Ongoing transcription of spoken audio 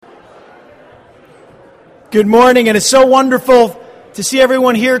Good morning, and it's so wonderful to see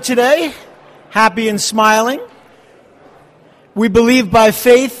everyone here today, happy and smiling. We believe by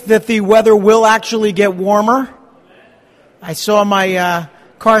faith that the weather will actually get warmer. I saw my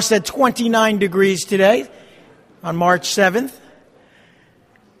car said 29 degrees today on March 7th.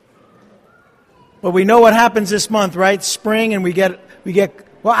 But we know what happens this month, right? Spring, and we get.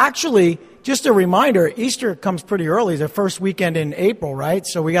 Well, actually, just a reminder, Easter comes pretty early, the first weekend in April, right?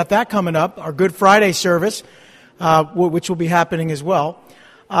 So we got that coming up, our Good Friday service, which will be happening as well.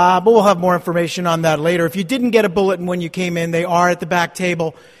 But we'll have more information on that later. If you didn't get a bulletin when you came in, they are at the back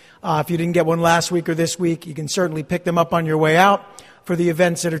table. If you didn't get one last week or this week, you can certainly pick them up on your way out for the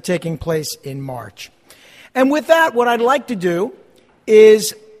events that are taking place in March. And with that, what I'd like to do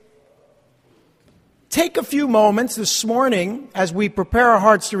is take a few moments this morning as we prepare our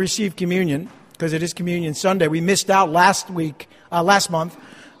hearts to receive communion, because it is Communion Sunday. We missed out last month,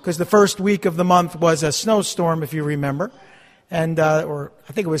 because the first week of the month was a snowstorm, if you remember. And, or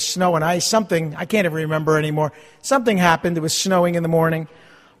I think it was snow and ice, something, I can't even remember anymore. Something happened, it was snowing in the morning.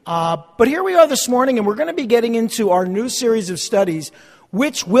 But here we are this morning, and we're going to be getting into our new series of studies,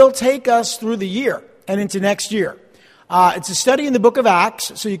 which will take us through the year and into next year. It's a study in the book of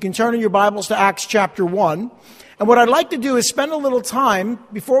Acts, so you can turn in your Bibles to Acts chapter 1. And what I'd like to do is spend a little time,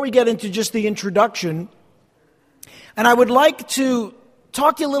 before we get into just the introduction, and I would like to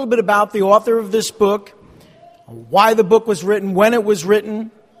talk to you a little bit about the author of this book, why the book was written, when it was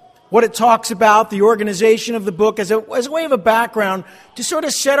written, what it talks about, the organization of the book, as a way of a background, to sort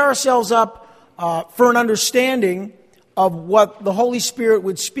of set ourselves up for an understanding of what the Holy Spirit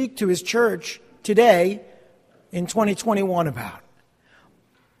would speak to His church today in 2021 about.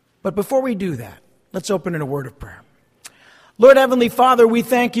 But before we do that, let's open in a word of prayer. Lord Heavenly Father, we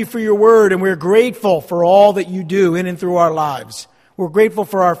thank You for Your word, and we're grateful for all that You do in and through our lives. We're grateful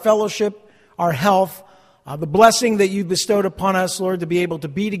for our fellowship, our health, the blessing that You bestowed upon us, Lord, to be able to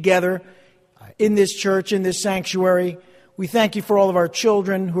be together in this church, in this sanctuary. We thank You for all of our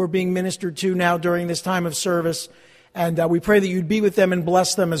children who are being ministered to now during this time of service. And we pray that You'd be with them and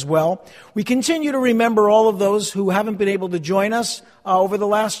bless them as well. We continue to remember all of those who haven't been able to join us over the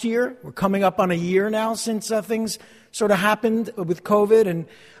last year. We're coming up on a year now since things sort of happened with COVID. And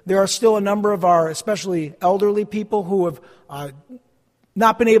there are still a number of our, especially elderly people, who have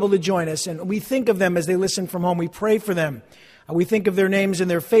not been able to join us. And we think of them as they listen from home. We pray for them. We think of their names and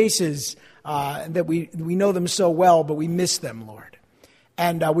their faces, that we know them so well, but we miss them, Lord.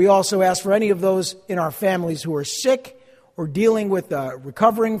 And we also ask for any of those in our families who are sick or dealing with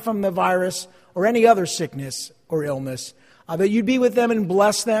recovering from the virus or any other sickness or illness, that You'd be with them and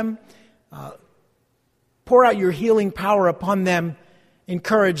bless them. Pour out Your healing power upon them,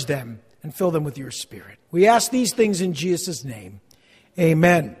 encourage them, and fill them with Your Spirit. We ask these things in Jesus' name.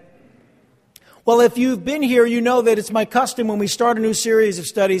 Amen. Well, if you've been here, you know that it's my custom when we start a new series of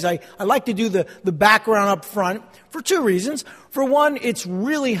studies, I like to do the background up front for two reasons. For one, it's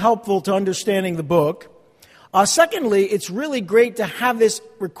really helpful to understanding the book. Secondly, it's really great to have this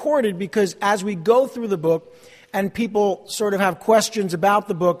recorded because as we go through the book and people sort of have questions about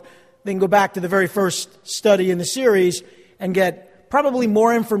the book, they can go back to the very first study in the series and get probably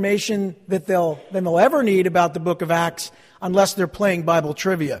more information than they'll ever need about the book of Acts unless they're playing Bible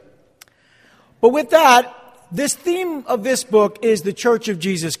trivia. But with that, this theme of this book is the Church of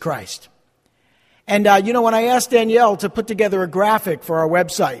Jesus Christ. And, when I asked Danielle to put together a graphic for our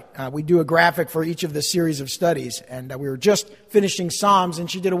website, we do a graphic for each of the series of studies. And we were just finishing Psalms, and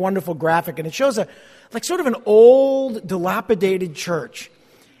she did a wonderful graphic. And it shows sort of an old, dilapidated church.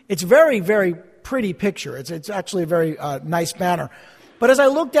 It's a very, very pretty picture. It's actually a very nice banner. But as I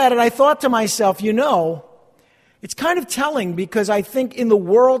looked at it, I thought to myself, it's kind of telling because I think in the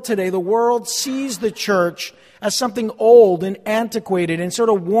world today, the world sees the church as something old and antiquated and sort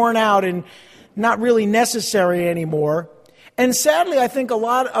of worn out and not really necessary anymore. And sadly, I think a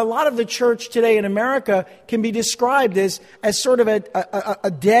lot of the church today in America can be described as sort of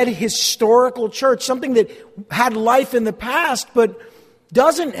a dead historical church, something that had life in the past but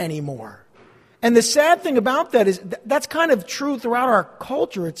doesn't anymore. And the sad thing about that is that's kind of true throughout our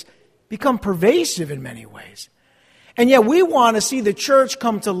culture. It's become pervasive in many ways. And yet we want to see the church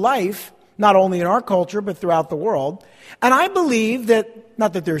come to life, not only in our culture, but throughout the world. And I believe that,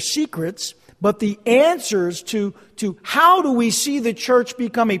 not that there's secrets, but the answers to how do we see the church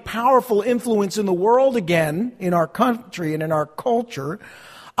become a powerful influence in the world again, in our country and in our culture,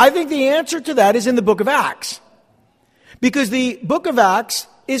 I think the answer to that is in the book of Acts. Because the book of Acts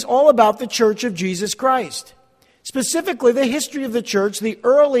is all about the Church of Jesus Christ. Specifically, the history of the church, the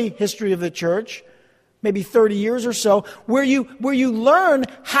early history of the church, maybe 30 years or so, where you learn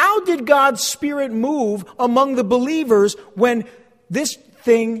how did God's Spirit move among the believers when this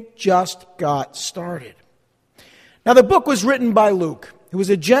thing just got started. Now, the book was written by Luke, who was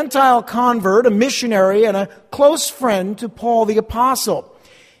a Gentile convert, a missionary, and a close friend to Paul the Apostle.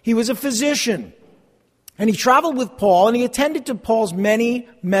 He was a physician, and he traveled with Paul, and he attended to Paul's many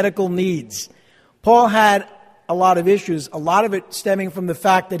medical needs. Paul had a lot of issues, a lot of it stemming from the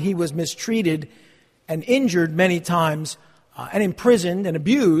fact that he was mistreated and injured many times, and imprisoned and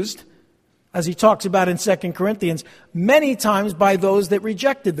abused, as he talks about in 2 Corinthians, many times by those that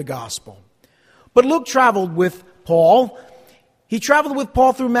rejected the gospel. But Luke traveled with Paul. He traveled with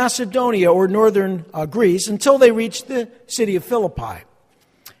Paul through Macedonia, or northern Greece, until they reached the city of Philippi.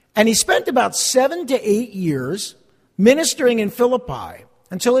 And he spent about 7 to 8 years ministering in Philippi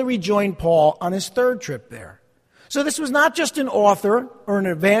until he rejoined Paul on his third trip there. So this was not just an author or an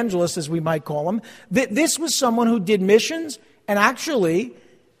evangelist, as we might call him. This was someone who did missions and actually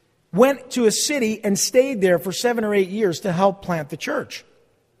went to a city and stayed there for 7 or 8 years to help plant the church.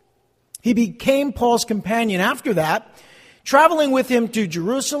 He became Paul's companion after that, traveling with him to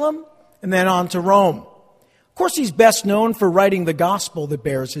Jerusalem and then on to Rome. Of course, he's best known for writing the gospel that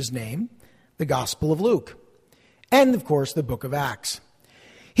bears his name, the Gospel of Luke, and, of course, the book of Acts.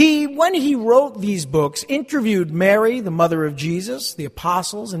 When he wrote these books, interviewed Mary, the mother of Jesus, the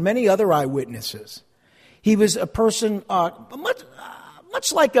apostles, and many other eyewitnesses. He was a person almost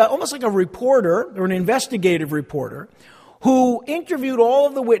like a reporter or an investigative reporter who interviewed all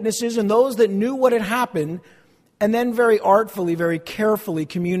of the witnesses and those that knew what had happened, and then very artfully, very carefully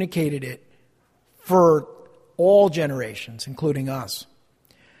communicated it for all generations, including us.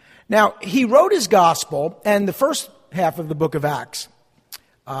 Now, he wrote his gospel, and the first half of the book of Acts,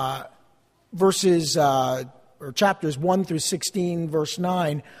 chapters 1 through 16, verse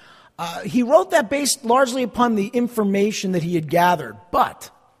 9, he wrote that based largely upon the information that he had gathered. But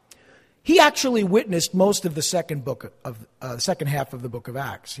he actually witnessed most of the second half of the book of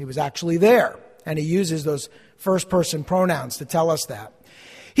Acts. He was actually there, and he uses those first-person pronouns to tell us that.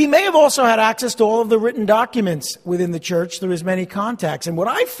 He may have also had access to all of the written documents within the church through his many contacts. And what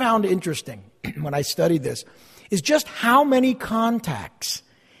I found interesting when I studied this is just how many contacts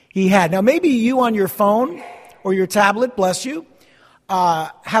he had. Now, maybe you on your phone or your tablet, bless you,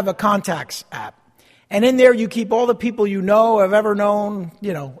 have a contacts app. And in there you keep all the people you know, have ever known,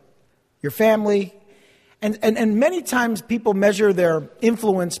 your family. And many times people measure their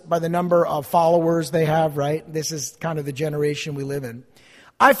influence by the number of followers they have, right? This is kind of the generation we live in.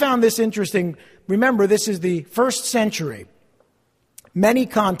 I found this interesting. Remember, this is the first century. Many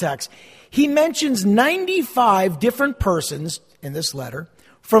contacts. He mentions 95 different persons in this letter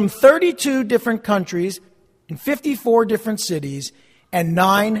from 32 different countries in 54 different cities and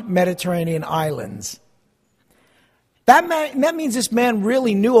 9 Mediterranean islands. That means this man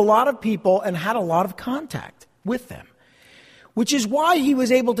really knew a lot of people and had a lot of contact with them, which is why he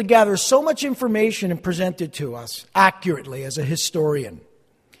was able to gather so much information and present it to us accurately as a historian.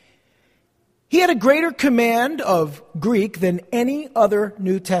 He had a greater command of Greek than any other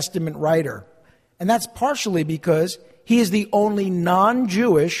New Testament writer, and that's partially because he is the only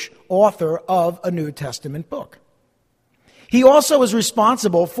non-Jewish author of a New Testament book. He also is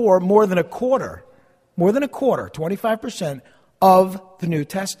responsible for more than a quarter, 25% of the New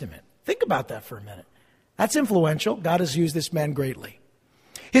Testament. Think about that for a minute. That's influential. God has used this man greatly.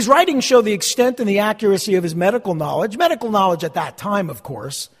 His writings show the extent and the accuracy of his medical knowledge at that time, of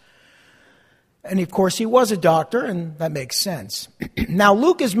course. And of course, he was a doctor, and that makes sense. Now,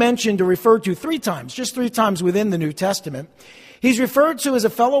 Luke is mentioned or referred to 3 times, just 3 times within the New Testament. He's referred to as a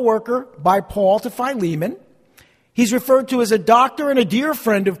fellow worker by Paul to Philemon. He's referred to as a doctor and a dear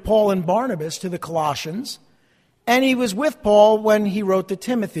friend of Paul and Barnabas to the Colossians. And he was with Paul when he wrote to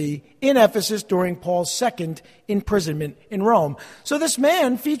Timothy in Ephesus during Paul's second imprisonment in Rome. So this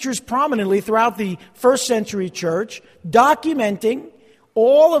man features prominently throughout the first century church, documenting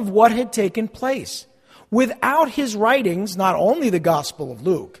all of what had taken place. Without his writings, not only the Gospel of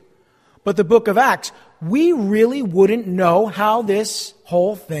Luke, but the book of Acts, we really wouldn't know how this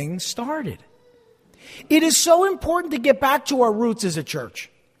whole thing started. It is so important to get back to our roots as a church.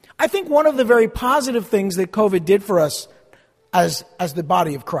 I think one of the very positive things that COVID did for us as the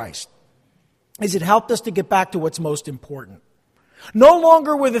body of Christ is it helped us to get back to what's most important. No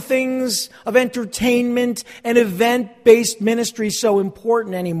longer were the things of entertainment and event-based ministry so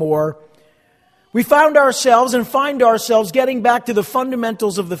important anymore. We found ourselves and find ourselves getting back to the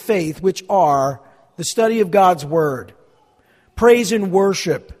fundamentals of the faith, which are the study of God's Word, praise and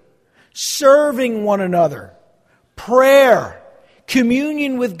worship, serving one another, prayer,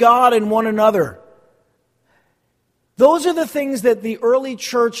 communion with God and one another, Those are the things that the early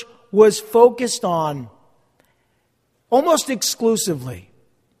church was focused on almost exclusively.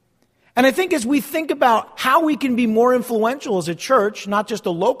 And I think as we think about how we can be more influential as a church, not just a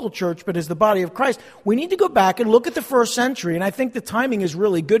local church, but as the body of Christ, we need to go back and look at the first century. And I think the timing is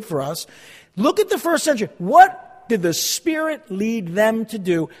really good for us. Look at the first century. What did the Spirit lead them to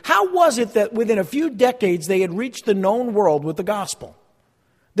do? How was it that within a few decades they had reached the known world with the gospel?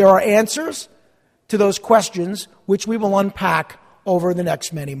 There are answers to those questions, which we will unpack over the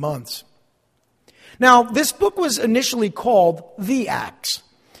next many months. Now, this book was initially called The Acts,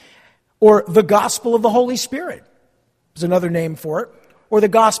 or the Gospel of the Holy Spirit is another name for it, or the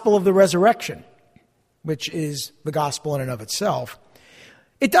Gospel of the Resurrection, which is the gospel in and of itself.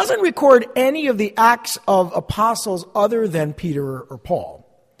 It doesn't record any of the acts of apostles other than Peter or Paul.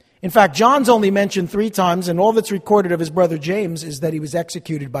 In fact, John's only mentioned 3 times, and all that's recorded of his brother James is that he was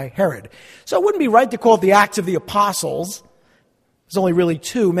executed by Herod. So it wouldn't be right to call it the Acts of the Apostles. There's only really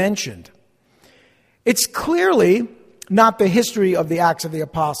 2 mentioned. It's clearly not the history of the Acts of the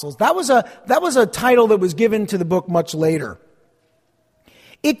Apostles. That was a title that was given to the book much later.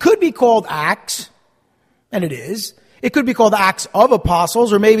 It could be called Acts, and it is. It could be called Acts of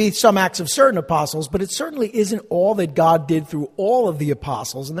Apostles, or maybe some Acts of certain apostles, but it certainly isn't all that God did through all of the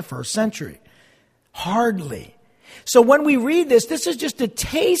apostles in the first century. Hardly. So when we read this, this is just a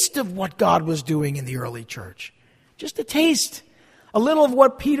taste of what God was doing in the early church. Just a taste. A little of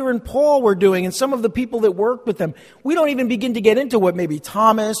what Peter and Paul were doing and some of the people that worked with them. We don't even begin to get into what maybe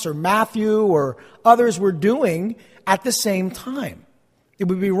Thomas or Matthew or others were doing at the same time. It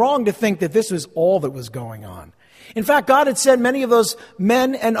would be wrong to think that this was all that was going on. In fact, God had sent many of those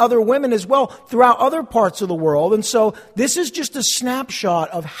men and other women as well throughout other parts of the world. And so this is just a snapshot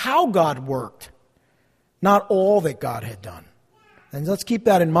of how God worked, not all that God had done. And let's keep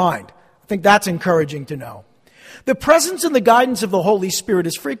that in mind. I think that's encouraging to know. The presence and the guidance of the Holy Spirit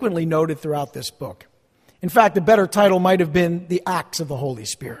is frequently noted throughout this book. In fact, a better title might have been The Acts of the Holy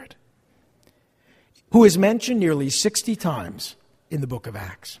Spirit, who is mentioned nearly 60 times in the book of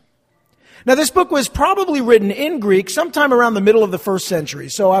Acts. Now, this book was probably written in Greek sometime around the middle of the first century,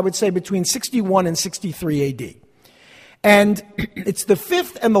 so I would say between 61 and 63 AD. And it's the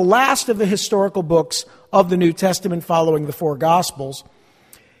 5th and the last of the historical books of the New Testament following the 4 Gospels.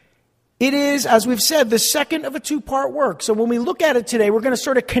 It is, as we've said, the second of a 2-part work. So when we look at it today, we're going to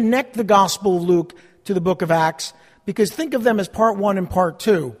sort of connect the Gospel of Luke to the book of Acts, because think of them as part 1 and part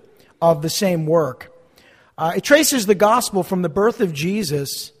 2 of the same work. It traces the gospel from the birth of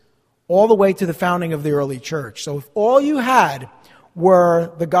Jesus all the way to the founding of the early church. So if all you had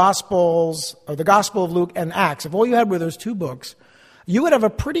were the Gospels, or the Gospel of Luke and Acts, if all you had were those 2 books, you would have a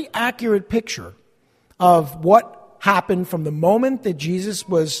pretty accurate picture of what happened from the moment that Jesus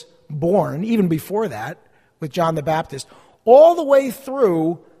was born, even before that, with John the Baptist, all the way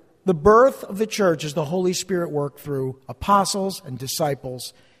through the birth of the church as the Holy Spirit worked through apostles and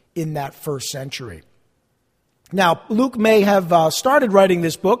disciples in that first century. Now, Luke may have started writing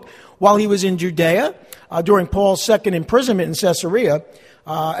this book while he was in Judea during Paul's second imprisonment in Caesarea,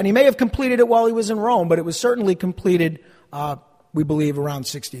 and he may have completed it while he was in Rome, but it was certainly completed, we believe, around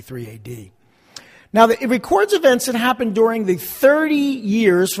 63 AD. Now, it records events that happened during the 30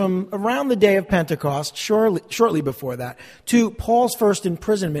 years from around the day of Pentecost, shortly before that, to Paul's first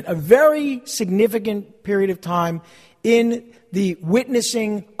imprisonment, a very significant period of time in the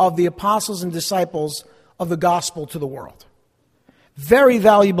witnessing of the apostles and disciples of the gospel to the world. Very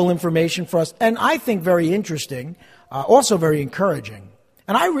valuable information for us, and I think very interesting, also very encouraging.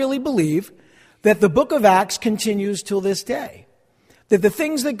 And I really believe that the book of Acts continues till this day. That the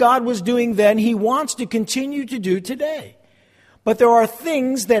things that God was doing then, he wants to continue to do today. But there are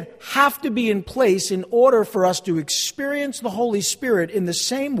things that have to be in place in order for us to experience the Holy Spirit in the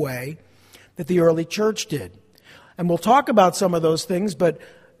same way that the early church did. And we'll talk about some of those things, but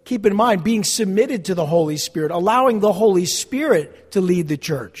keep in mind, being submitted to the Holy Spirit, allowing the Holy Spirit to lead the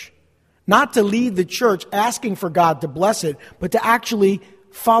church. Not to lead the church asking for God to bless it, but to actually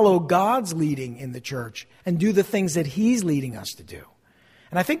follow God's leading in the church and do the things that he's leading us to do.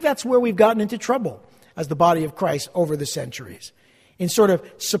 And I think that's where we've gotten into trouble as the body of Christ over the centuries, in sort of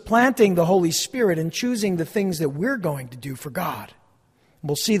supplanting the Holy Spirit and choosing the things that we're going to do for God.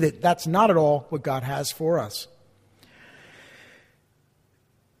 We'll see that that's not at all what God has for us.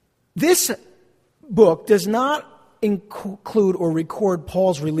 This book does not include or record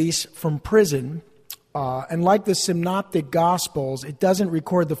Paul's release from prison, and like the Synoptic Gospels, it doesn't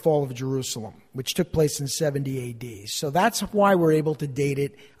record the fall of Jerusalem, which took place in 70 AD. So that's why we're able to date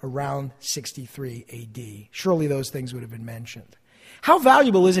it around 63 AD. Surely those things would have been mentioned. How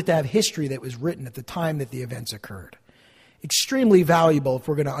valuable is it to have history that was written at the time that the events occurred? extremely valuable if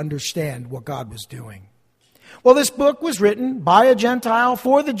we're going to understand what God was doing. Well, this book was written by a Gentile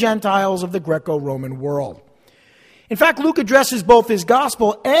for the Gentiles of the Greco-Roman world. In fact, Luke addresses both his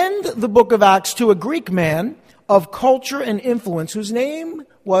gospel and the book of Acts to a Greek man of culture and influence whose name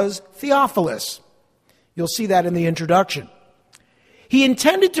was Theophilus. You'll see that in the introduction. He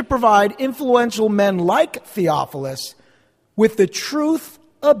intended to provide influential men like Theophilus with the truth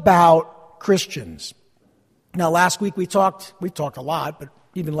about Christians. Now, last week we talked a lot, but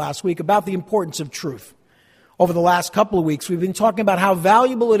even last week, about the importance of truth. Over the last couple of weeks, we've been talking about how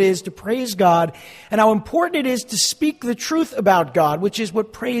valuable it is to praise God and how important it is to speak the truth about God, which is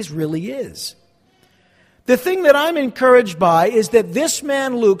what praise really is. The thing that I'm encouraged by is that this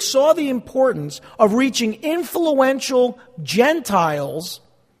man, Luke, saw the importance of reaching influential Gentiles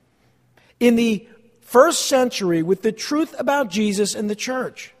in the first century with the truth about Jesus and the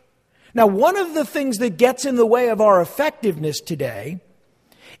church. Now, one of the things that gets in the way of our effectiveness today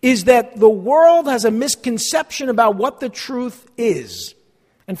is that the world has a misconception about what the truth is.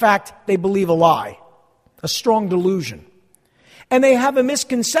 In fact, they believe a lie, a strong delusion. And they have a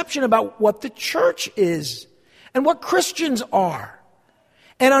misconception about what the church is and what Christians are.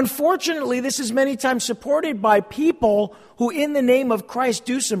 And unfortunately, this is many times supported by people who, in the name of Christ,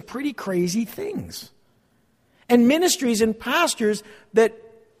 do some pretty crazy things. And ministries and pastors that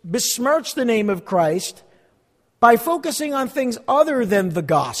besmirch the name of Christ by focusing on things other than the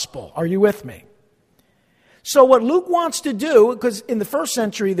gospel. Are you with me? So what Luke wants to do, because in the first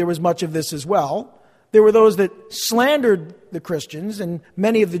century there was much of this as well, there were those that slandered the Christians, and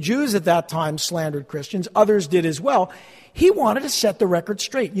many of the Jews at that time slandered Christians. Others did as well. He wanted to set the record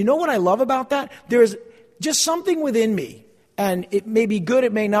straight. You know what I love about that? There's just something within me, and it may be good,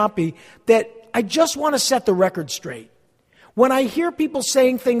 it may not be, that I just want to set the record straight. When I hear people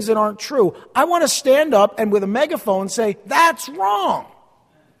saying things that aren't true, I want to stand up and with a megaphone say, that's wrong.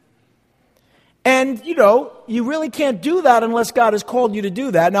 And, you really can't do that unless God has called you to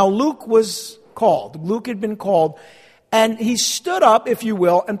do that. Now, Luke was called. Luke had been called. And he stood up, if you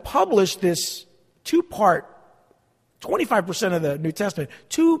will, and published this two-part, 25% of the New Testament,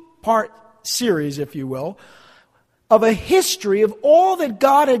 two-part series, if you will, of a history of all that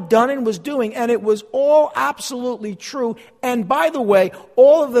God had done and was doing, and it was all absolutely true. And by the way,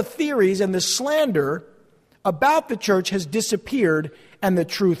 all of the theories and the slander about the church has disappeared, and the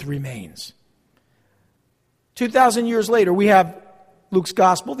truth remains. 2,000 years later, we have Luke's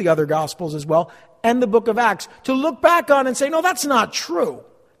gospel, the other gospels as well, and the book of Acts to look back on and say, no, that's not true.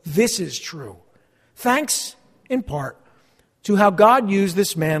 This is true. Thanks, in part, to how God used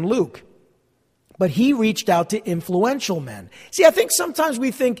this man, Luke. But he reached out to influential men. See, I think sometimes we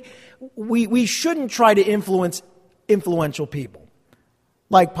think we shouldn't try to influence influential people,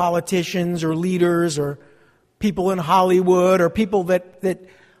 like politicians or leaders or people in Hollywood or people that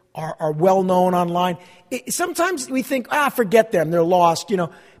are well-known online. Sometimes we think, forget them, they're lost,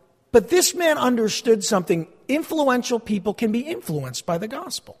 But this man understood something. Influential people can be influenced by the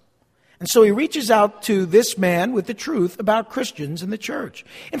gospel. And so he reaches out to this man with the truth about Christians and the church.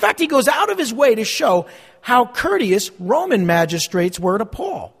 In fact, he goes out of his way to show how courteous Roman magistrates were to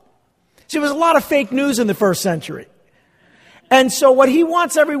Paul. See, there was a lot of fake news in the first century. And so what he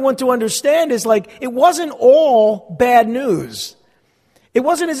wants everyone to understand is it wasn't all bad news. It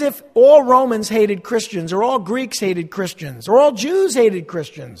wasn't as if all Romans hated Christians or all Greeks hated Christians or all Jews hated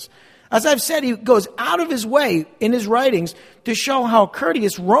Christians. As I've said, he goes out of his way in his writings to show how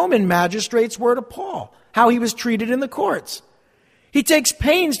courteous Roman magistrates were to Paul, how he was treated in the courts. He takes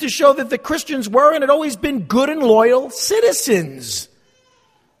pains to show that the Christians were and had always been good and loyal citizens.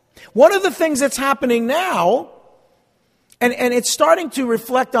 One of the things that's happening now, and it's starting to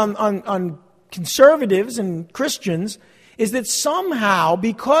reflect on conservatives and Christians, is that somehow,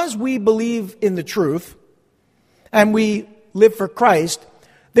 because we believe in the truth and we live for Christ,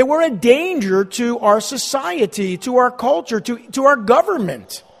 that we're a danger to our society, to our culture, to our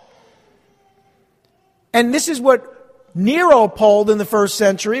government. And this is what Nero pulled in the first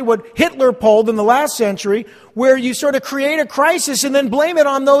century, what Hitler pulled in the last century, where you sort of create a crisis and then blame it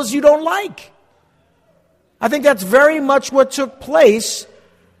on those you don't like. I think that's very much what took place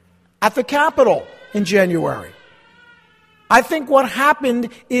at the Capitol in January. I think what happened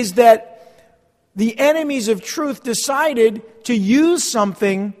is that the enemies of truth decided to use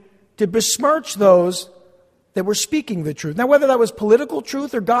something to besmirch those that were speaking the truth. Now, whether that was political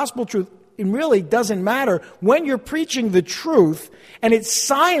truth or gospel truth, it really doesn't matter. When you're preaching the truth and it's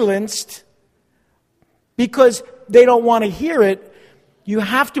silenced because they don't want to hear it, you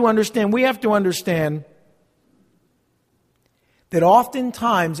have to understand, we have to understand that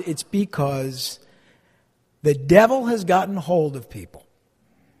oftentimes it's because The devil has gotten hold of people.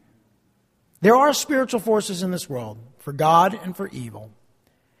 There are spiritual forces in this world, for God and for evil.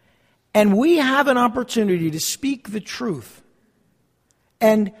 And we have an opportunity to speak the truth.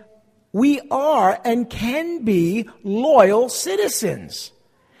 And we are and can be loyal citizens.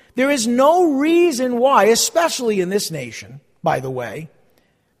 There is no reason why, especially in this nation, by the way,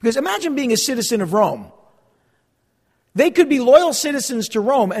 because imagine being a citizen of Rome. They could be loyal citizens to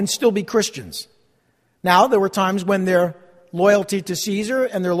Rome and still be Christians. Now, there were times when their loyalty to Caesar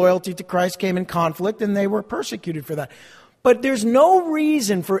and their loyalty to Christ came in conflict, and they were persecuted for that. But there's no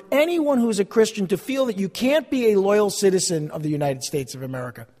reason for anyone who's a Christian to feel that you can't be a loyal citizen of the United States of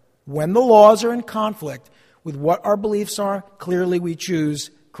America. When the laws are in conflict with what our beliefs are, clearly we choose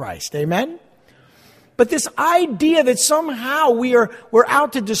Christ. Amen? But this idea that somehow we're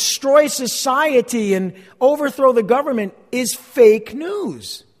out to destroy society and overthrow the government is fake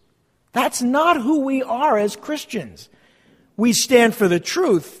news. That's not who we are as Christians. We stand for the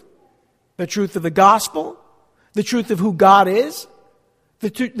truth of the gospel, the truth of who God is, the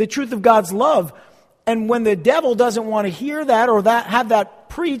truth of God's love. And when the devil doesn't want to hear that or have that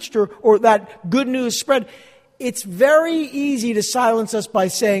preached or that good news spread, it's very easy to silence us by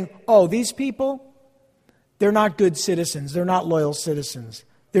saying, oh, these people, they're not good citizens. They're not loyal citizens.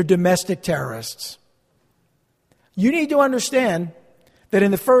 They're domestic terrorists. You need to understand that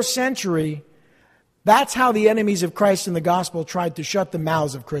in the first century, that's how the enemies of Christ and the gospel tried to shut the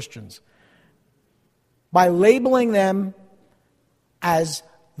mouths of Christians. By labeling them as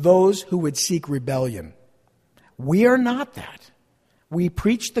those who would seek rebellion. We are not that. We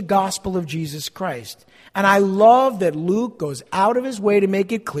preach the gospel of Jesus Christ. And I love that Luke goes out of his way to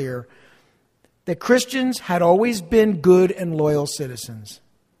make it clear that Christians had always been good and loyal citizens.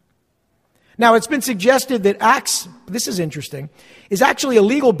 Now, it's been suggested that Acts, this is interesting, is actually a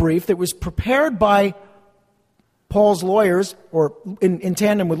legal brief that was prepared by Paul's lawyers, or in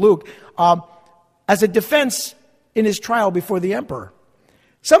tandem with Luke, as a defense in his trial before the emperor.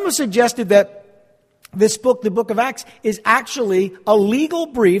 Some have suggested that this book, the book of Acts, is actually a legal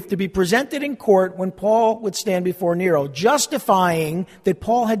brief to be presented in court when Paul would stand before Nero, justifying that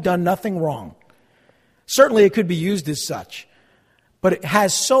Paul had done nothing wrong. Certainly it could be used as such, but it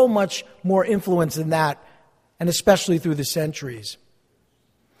has so much more influence than that, and especially through the centuries.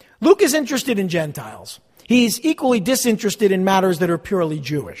 Luke is interested in Gentiles. He's equally disinterested in matters that are purely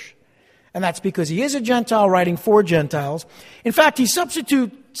Jewish. And that's because he is a Gentile writing for Gentiles. In fact, he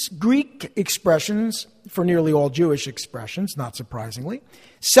substitutes Greek expressions for nearly all Jewish expressions, not surprisingly,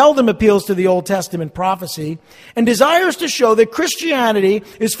 seldom appeals to the Old Testament prophecy, and desires to show that Christianity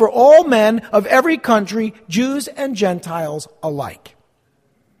is for all men of every country, Jews and Gentiles alike.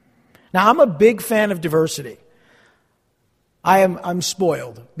 Now, I'm a big fan of diversity. I'm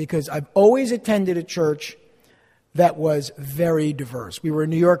spoiled because I've always attended a church that was very diverse. We were in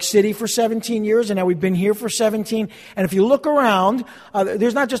New York City for 17 years, and now we've been here for 17. And if you look around,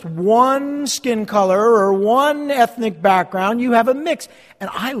 there's not just one skin color or one ethnic background. You have a mix. And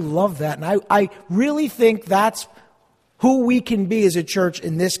I love that. And I really think that's who we can be as a church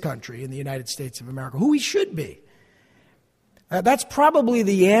in this country, in the United States of America, who we should be. That's probably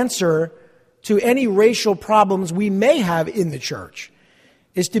the answer to any racial problems we may have in the church,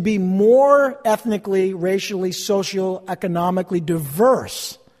 is to be more ethnically, racially, socioeconomically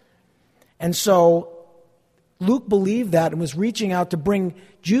diverse. And so Luke believed that and was reaching out to bring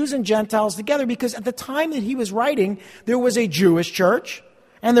Jews and Gentiles together, because at the time that he was writing, there was a Jewish church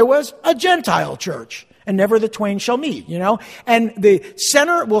and there was a Gentile church, and never the twain shall meet, And the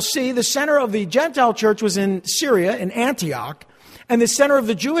center, we'll see, the center of the Gentile church was in Syria, in Antioch, and the center of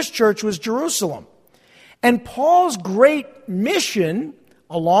the Jewish church was Jerusalem. And Paul's great mission,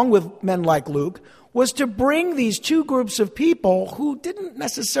 along with men like Luke, was to bring these two groups of people who didn't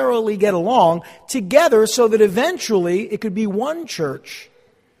necessarily get along together so that eventually it could be one church.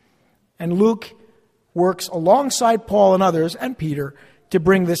 And Luke works alongside Paul and others, and Peter, to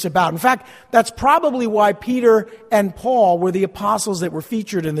bring this about. In fact, that's probably why Peter and Paul were the apostles that were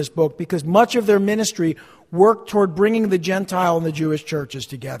featured in this book, because much of their ministry worked toward bringing the Gentile and the Jewish churches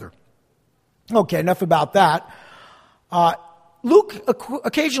together. Okay, enough about that. Luke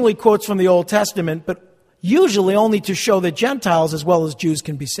occasionally quotes from the Old Testament, but usually only to show that Gentiles as well as Jews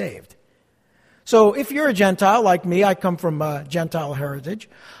can be saved. So if you're a Gentile like me, I come from Gentile heritage,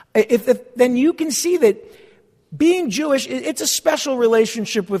 then you can see that being Jewish, it's a special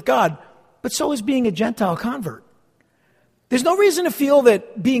relationship with God, but so is being a Gentile convert. There's no reason to feel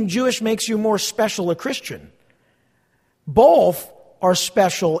that being Jewish makes you more special a Christian. Both are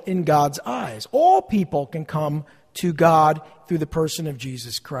special in God's eyes. All people can come to God through the person of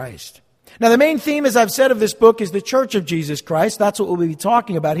Jesus Christ. Now, the main theme, as I've said, of this book is the Church of Jesus Christ. That's what we'll be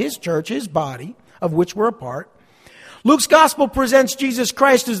talking about, his church, his body, of which we're a part. Luke's gospel presents Jesus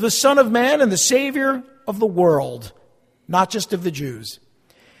Christ as the Son of Man and the Savior of the world, not just of the Jews.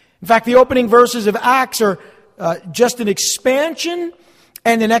 In fact, the opening verses of Acts are just an expansion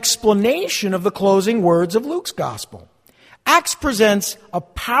and an explanation of the closing words of Luke's gospel. Acts presents the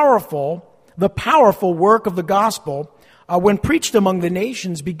powerful work of the gospel when preached among the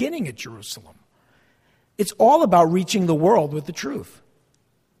nations beginning at Jerusalem. It's all about reaching the world with the truth.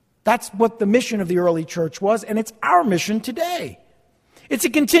 That's what the mission of the early church was, and it's our mission today. It's a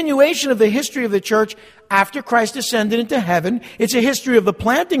continuation of the history of the church after Christ ascended into heaven. It's a history of the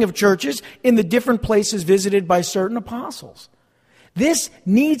planting of churches in the different places visited by certain apostles. This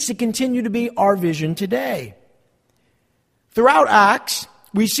needs to continue to be our vision today. Throughout Acts,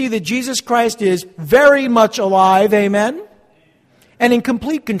 we see that Jesus Christ is very much alive, amen, and in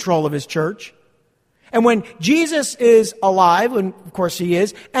complete control of his church. And when Jesus is alive, and of course he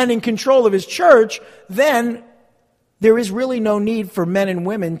is, and in control of his church, then there is really no need for men and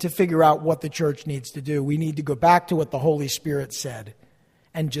women to figure out what the church needs to do. We need to go back to what the Holy Spirit said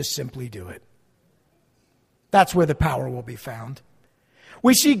and just simply do it. That's where the power will be found.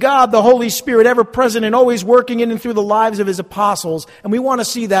 We see God, the Holy Spirit, ever present and always working in and through the lives of his apostles, and we want to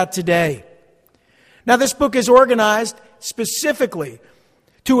see that today. Now, this book is organized specifically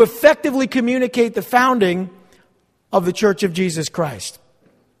to effectively communicate the founding of the Church of Jesus Christ.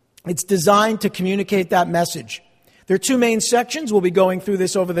 It's designed to communicate that message. There are two main sections. We'll be going through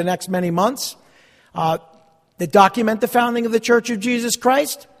this over the next many months that document the founding of the Church of Jesus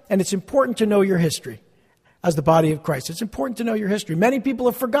Christ, and it's important to know your history as the body of Christ. It's important to know your history. Many people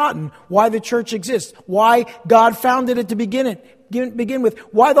have forgotten why the church exists, why God founded it to begin with,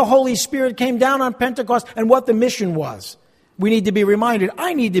 why the Holy Spirit came down on Pentecost, and what the mission was. We need to be reminded.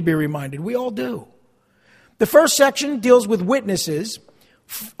 I need to be reminded. We all do. The first section deals with witnesses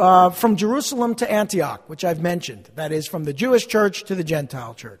from Jerusalem to Antioch, which I've mentioned. That is, from the Jewish church to the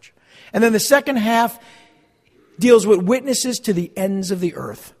Gentile church. And then the second half deals with witnesses to the ends of the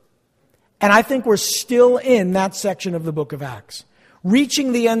earth. And I think we're still in that section of the book of Acts,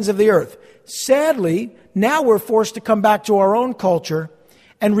 reaching the ends of the earth. Sadly, now we're forced to come back to our own culture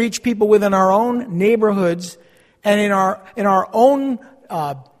and reach people within our own neighborhoods and in our own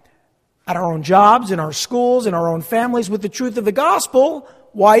at our own jobs, in our schools, in our own families with the truth of the gospel.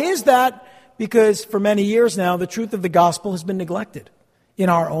 Why is that? Because for many years now, the truth of the gospel has been neglected in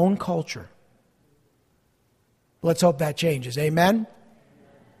our own culture. Let's hope that changes. Amen?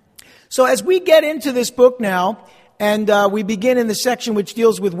 So as we get into this book now, and we begin in the section which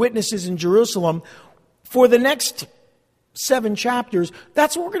deals with witnesses in Jerusalem, for the next 7 chapters,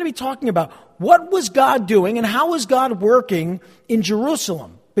 that's what we're going to be talking about. What was God doing and how was God working in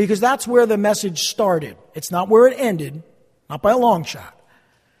Jerusalem? Because that's where the message started. It's not where it ended, not by a long shot.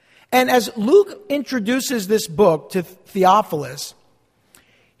 And as Luke introduces this book to Theophilus,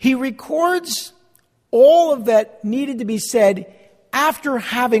 he records all of that needed to be said after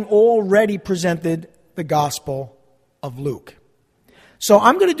having already presented the Gospel of Luke. So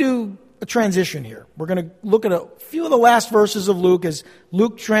I'm going to do a transition here. We're going to look at a few of the last verses of Luke as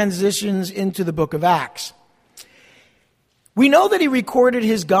Luke transitions into the book of Acts. We know that he recorded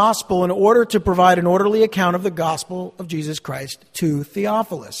his gospel in order to provide an orderly account of the gospel of Jesus Christ to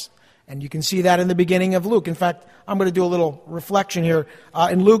Theophilus. And you can see that in the beginning of Luke. In fact, I'm going to do a little reflection here.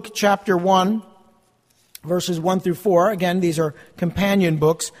 In Luke chapter 1, verses 1 through 4, again, these are companion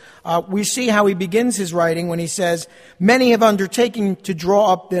books, we see how he begins his writing when he says, "Many have undertaken to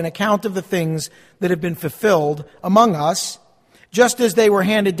draw up an account of the things that have been fulfilled among us, just as they were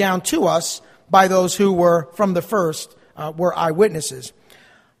handed down to us by those who were from the first, were eyewitnesses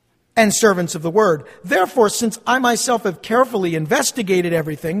and servants of the word. Therefore, since I myself have carefully investigated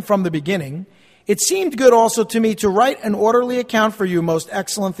everything from the beginning, it seemed good also to me to write an orderly account for you, most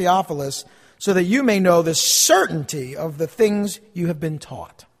excellent Theophilus, so that you may know the certainty of the things you have been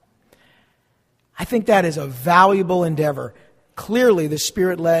taught." I think that is a valuable endeavor. Clearly, the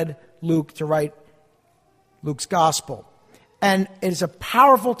Spirit led Luke to write Luke's gospel. And it is a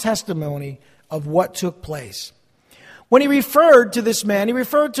powerful testimony of what took place. When he referred to this man, he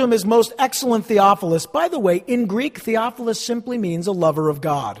referred to him as most excellent Theophilus. By the way, in Greek, Theophilus simply means a lover of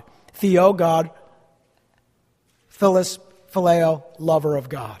God. Theo, God. Philis, phileo, lover of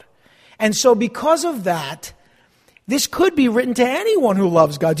God. And so because of that, this could be written to anyone who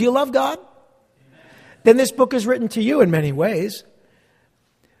loves God. Do you love God? Amen. Then this book is written to you in many ways.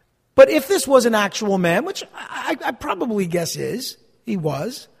 But if this was an actual man, which I probably guess he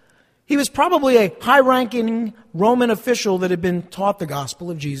was He was probably a high-ranking Roman official that had been taught the gospel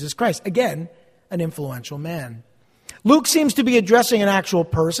of Jesus Christ. Again, an influential man. Luke seems to be addressing an actual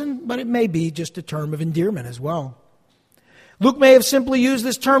person, but it may be just a term of endearment as well. Luke may have simply used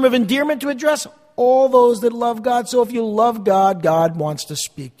this term of endearment to address all those that love God. So if you love God, God wants to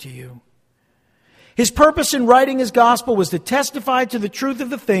speak to you. His purpose in writing his gospel was to testify to the truth of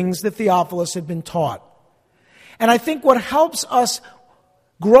the things that Theophilus had been taught. And I think what helps us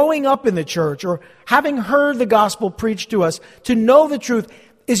growing up in the church or having heard the gospel preached to us, to know the truth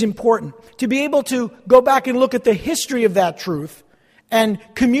is important. To be able to go back and look at the history of that truth and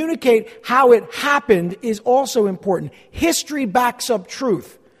communicate how it happened is also important. History backs up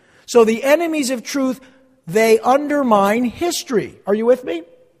truth. So the enemies of truth, they undermine history. Are you with me?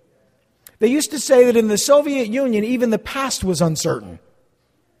 They used to say that in the Soviet Union, even the past was uncertain.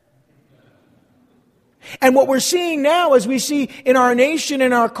 And what we're seeing now, as we see in our nation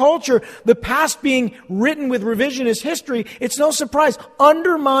and our culture, the past being written with revisionist history, it's no surprise.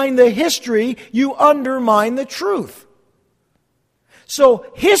 Undermine the history, you undermine the truth.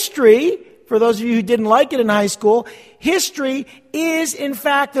 So history, for those of you who didn't like it in high school, history is in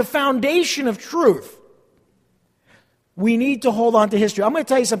fact the foundation of truth. We need to hold on to history. I'm going to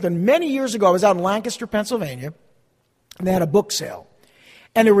tell you something. Many years ago, I was out in Lancaster, Pennsylvania, and they had a book sale.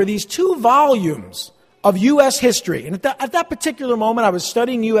 And there were these 2 volumes of U.S. history. And at that particular moment, I was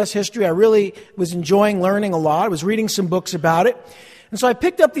studying U.S. history. I really was enjoying learning a lot. I was reading some books about it. And so I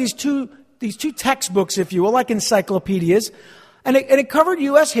picked up these two textbooks, if you will, like encyclopedias. And it covered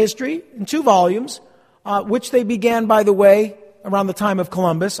U.S. history in 2 volumes, which they began, by the way, around the time of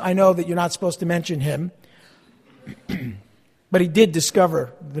Columbus. I know that you're not supposed to mention him, but he did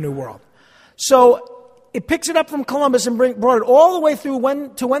discover the New World. So it picks it up from Columbus and brought it all the way through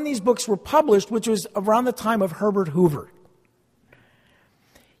when these books were published, which was around the time of Herbert Hoover.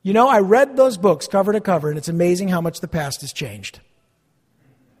 You know, I read those books cover to cover, and it's amazing how much the past has changed.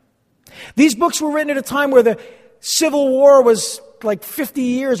 These books were written at a time where the Civil War was like 50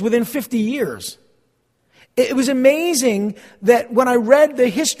 years, within 50 years. It was amazing that when I read the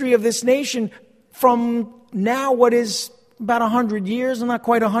history of this nation from now what is about 100 years, and not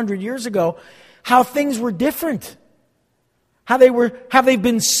quite 100 years ago, how things were different, how they've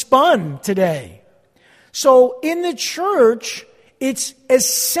been spun today. So in the church, it's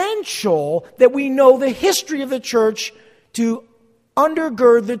essential that we know the history of the church to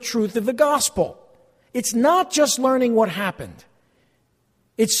undergird the truth of the gospel. It's not just learning what happened.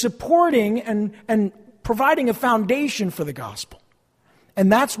 It's supporting and providing a foundation for the gospel.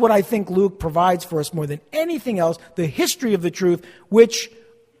 And that's what I think Luke provides for us more than anything else, the history of the truth, which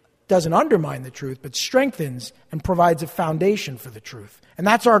doesn't undermine the truth, but strengthens and provides a foundation for the truth. And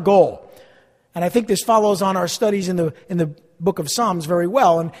that's our goal. And I think this follows on our studies in the book of Psalms very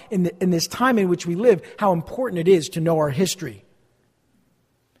well, and in this time in which we live, how important it is to know our history.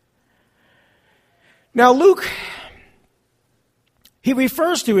 Now, Luke, he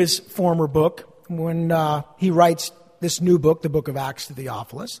refers to his former book when he writes this new book, the book of Acts, to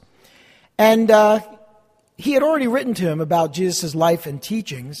Theophilus. And he had already written to him about Jesus' life and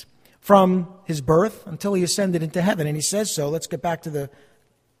teachings from his birth until he ascended into heaven. And he says so. Let's get back to the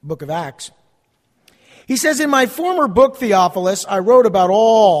book of Acts. He says, "In my former book, Theophilus, I wrote about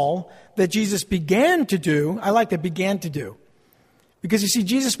all that Jesus began to do." I like that, began to do. Because you see,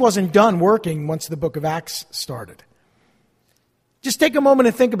 Jesus wasn't done working once the book of Acts started. Just take a moment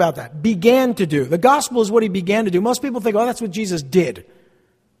and think about that. Began to do. The gospel is what he began to do. Most people think, oh, that's what Jesus did.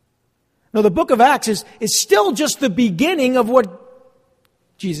 No, the book of Acts is still just the beginning of what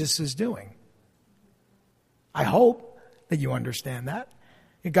Jesus is doing. I hope that you understand that.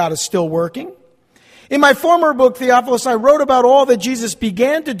 God is still working. "In my former book, Theophilus, I wrote about all that Jesus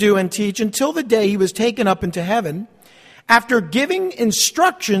began to do and teach until the day he was taken up into heaven, after giving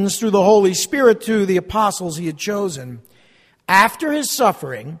instructions through the Holy Spirit to the apostles he had chosen. After his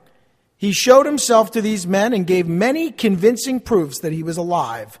suffering, he showed himself to these men and gave many convincing proofs that he was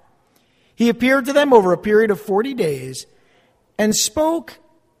alive. He appeared to them over a period of 40 days and spoke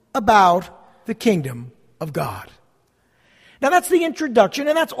about the kingdom of God." Now that's the introduction,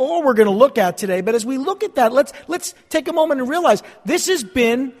 and that's all we're going to look at today. But as we look at that, let's take a moment and realize this has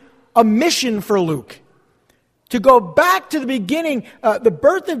been a mission for Luke. To go back to the beginning, the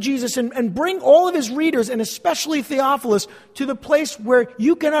birth of Jesus, and bring all of his readers, and especially Theophilus, to the place where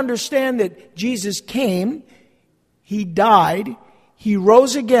you can understand that Jesus came, he died, he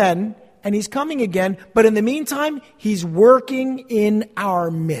rose again, and he's coming again. But in the meantime, he's working in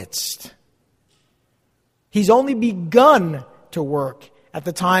our midst. He's only begun to work at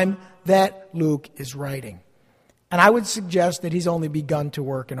the time that Luke is writing. And I would suggest that he's only begun to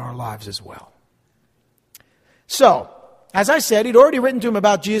work in our lives as well. So, as I said, he'd already written to him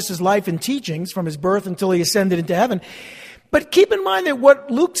about Jesus' life and teachings from his birth until he ascended into heaven. But keep in mind that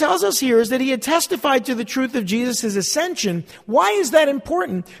what Luke tells us here is that he had testified to the truth of Jesus' ascension. Why is that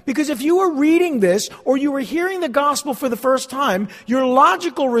important? Because if you were reading this or you were hearing the gospel for the first time, your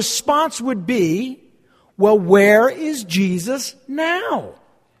logical response would be, well, where is Jesus now?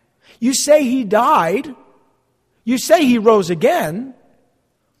 You say he died. You say he rose again.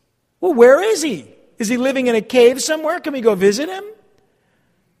 Well, where is he? Is he living in a cave somewhere? Can we go visit him?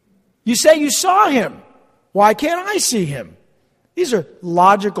 You say you saw him. Why can't I see him? These are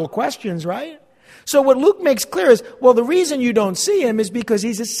logical questions, right? So what Luke makes clear is, well, the reason you don't see him is because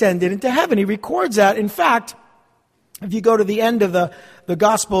he's ascended into heaven. He records that. In fact, if you go to the end of the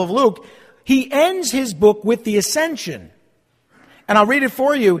Gospel of Luke, he ends his book with the ascension. And I'll read it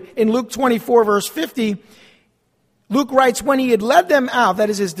for you. In Luke 24, verse 50, Luke writes, when he had led them out, that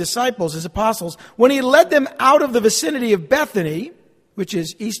is his disciples, his apostles, when he had led them out of the vicinity of Bethany, which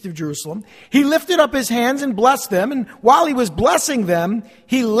is east of Jerusalem, he lifted up his hands and blessed them. And while he was blessing them,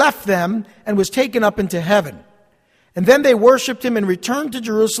 he left them and was taken up into heaven. And then they worshiped him and returned to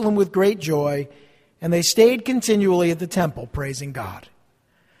Jerusalem with great joy. And they stayed continually at the temple, praising God.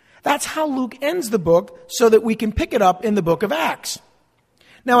 That's how Luke ends the book so that we can pick it up in the book of Acts.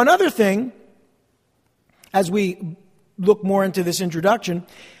 Now, another thing, as we look more into this introduction,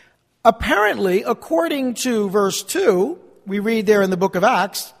 apparently, according to verse 2, we read there in the book of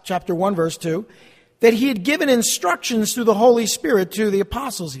Acts, chapter 1, verse 2, that he had given instructions through the Holy Spirit to the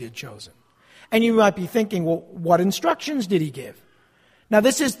apostles he had chosen. And you might be thinking, well, what instructions did he give? Now,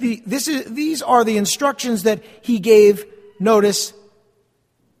 these are the instructions that he gave, notice,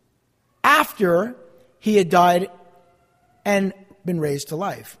 after he had died and been raised to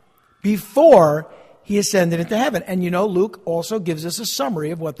life. Before he ascended into heaven. And Luke also gives us a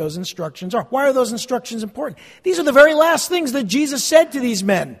summary of what those instructions are. Why are those instructions important? These are the very last things that Jesus said to these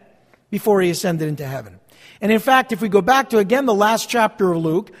men before he ascended into heaven. And in fact, if we go back to, again, the last chapter of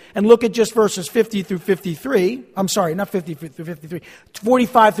Luke and look at just verses 50 through 53, I'm sorry, not 50 through 53,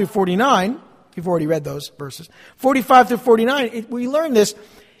 45 through 49, you've already read those verses, 45 through 49, we learn this.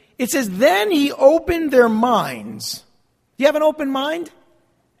 It says, then he opened their minds. Do you have an open mind?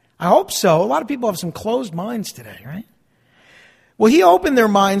 I hope so. A lot of people have some closed minds today, right? Well, he opened their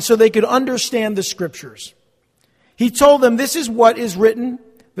minds so they could understand the scriptures. He told them, this is what is written,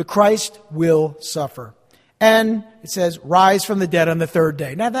 the Christ will suffer. And it says, rise from the dead on the third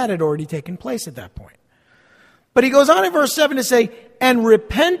day. Now, that had already taken place at that point. But he goes on in verse 7 to say, and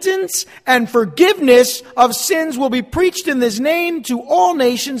repentance and forgiveness of sins will be preached in this name to all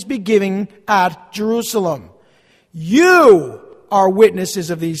nations, beginning at Jerusalem. You are witnesses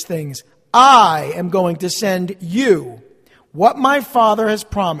of these things. I am going to send you what my Father has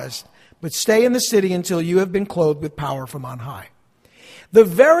promised, but stay in the city until you have been clothed with power from on high. The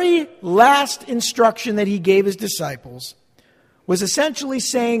very last instruction that he gave his disciples was essentially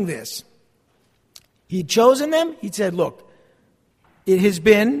saying this. He'd chosen them. He'd said, look, it has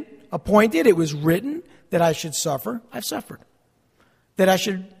been appointed, it was written that I should suffer. I've suffered. That I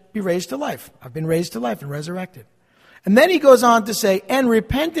should be raised to life. I've been raised to life and resurrected. And then he goes on to say, and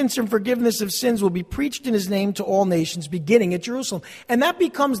repentance and forgiveness of sins will be preached in his name to all nations, beginning at Jerusalem. And that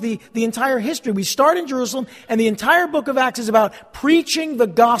becomes the entire history. We start in Jerusalem, and the entire book of Acts is about preaching the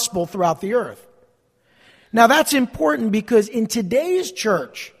gospel throughout the earth. Now, that's important because in today's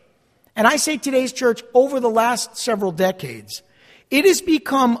church, and I say today's church over the last several decades, it has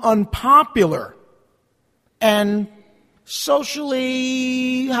become unpopular and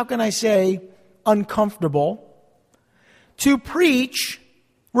socially, how can I say, uncomfortable to preach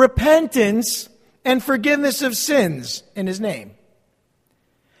repentance and forgiveness of sins in his name.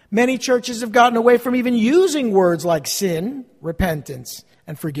 Many churches have gotten away from even using words like sin, repentance,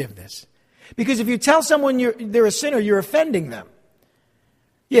 and forgiveness. Because if you tell someone they're a sinner, you're offending them.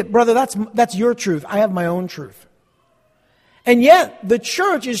 Yeah, brother, that's your truth. I have my own truth. And yet, the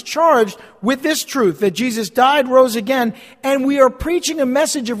church is charged with this truth, that Jesus died, rose again, and we are preaching a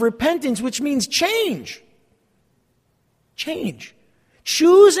message of repentance, which means change. Change.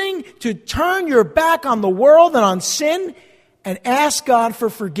 Choosing to turn your back on the world and on sin and ask God for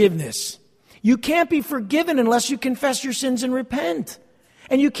forgiveness. You can't be forgiven unless you confess your sins and repent.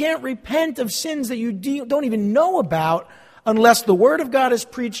 And you can't repent of sins that you don't even know about unless the Word of God is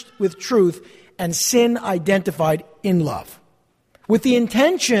preached with truth and sin identified in love, with the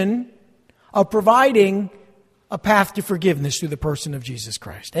intention of providing a path to forgiveness through the person of Jesus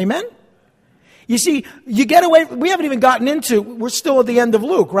Christ. Amen? You see, you get away, we haven't even gotten into, we're still at the end of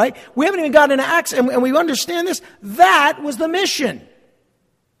Luke, right? We haven't even gotten into Acts, and we understand this. That was the mission.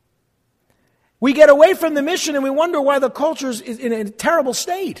 We get away from the mission and we wonder why the culture is in a terrible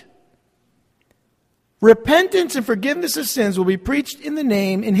state. Repentance and forgiveness of sins will be preached in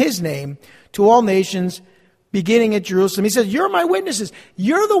His name, to all nations, beginning at Jerusalem. He says, you're my witnesses.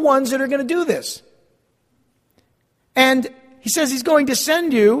 You're the ones that are going to do this. And He says He's going to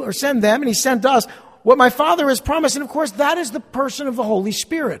send you, or send them, and He sent us, what my Father has promised. And of course, that is the person of the Holy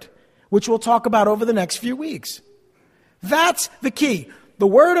Spirit, which we'll talk about over the next few weeks. That's the key. The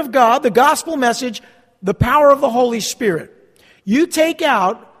Word of God, the gospel message, the power of the Holy Spirit. You take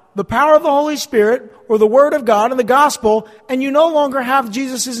out the power of the Holy Spirit or the Word of God and the gospel, and you no longer have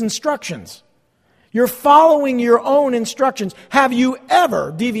Jesus' instructions. You're following your own instructions. Have you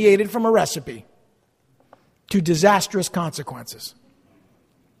ever deviated from a recipe to disastrous consequences?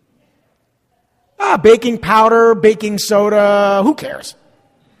 Baking powder, baking soda, who cares?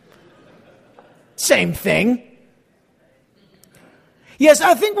 Same thing. Yes,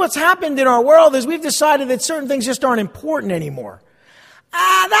 I think what's happened in our world is we've decided that certain things just aren't important anymore.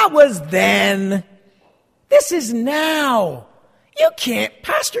 That was then. This is now.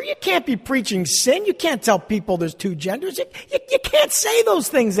 Pastor, you can't be preaching sin. You can't tell people there's two genders. You can't say those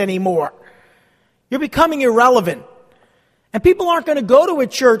things anymore. You're becoming irrelevant. And people aren't going to go to a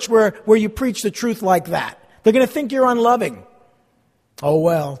church where you preach the truth like that. They're going to think you're unloving. Oh,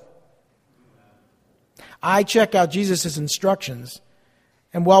 well. I check out Jesus' instructions.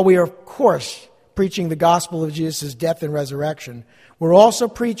 And while we are, of course, preaching the gospel of Jesus' death and resurrection, we're also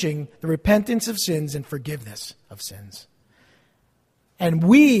preaching the repentance of sins and forgiveness of sins. And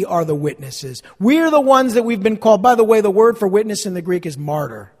we are the witnesses. We're the ones that we've been called. By the way, the word for witness in the Greek is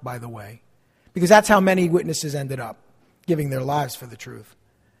martyr, by the way. Because that's how many witnesses ended up, giving their lives for the truth.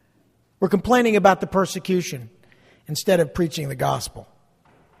 We're complaining about the persecution instead of preaching the gospel.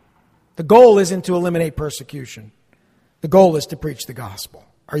 The goal isn't to eliminate persecution. The goal is to preach the gospel.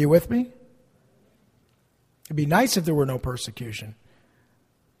 Are you with me? It'd be nice if there were no persecution.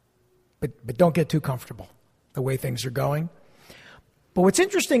 But don't get too comfortable the way things are going. But what's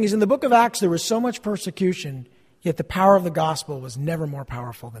interesting is in the book of Acts, there was so much persecution, yet the power of the gospel was never more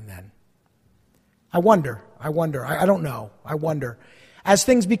powerful than then. I wonder, I don't know, I wonder. As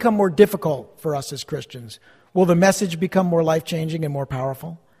things become more difficult for us as Christians, will the message become more life-changing and more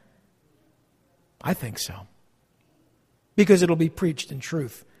powerful? I think so. Because it'll be preached in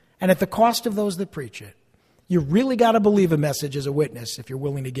truth. And at the cost of those that preach it. You really got to believe a message as a witness if you're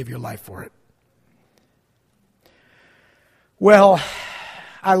willing to give your life for it. Well,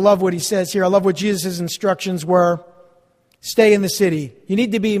 I love what he says here. I love what Jesus' instructions were. Stay in the city. You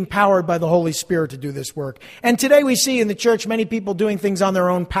need to be empowered by the Holy Spirit to do this work. And today we see in the church many people doing things on their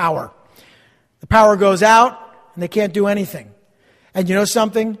own power. The power goes out and they can't do anything. And you know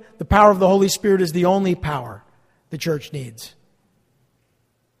something? The power of the Holy Spirit is the only power the church needs.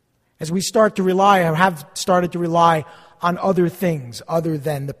 As we start to rely, or have started to rely on other things other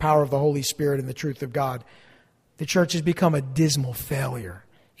than the power of the Holy Spirit and the truth of God, the church has become a dismal failure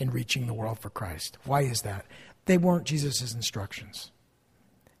in reaching the world for Christ. Why is that? They weren't Jesus' instructions.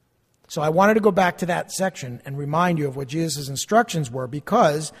 So I wanted to go back to that section and remind you of what Jesus' instructions were,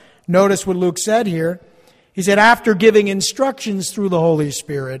 because notice what Luke said here. He said, after giving instructions through the Holy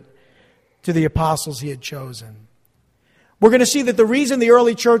Spirit to the apostles he had chosen. We're going to see that the reason the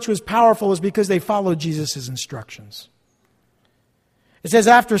early church was powerful is because they followed Jesus' instructions. It says,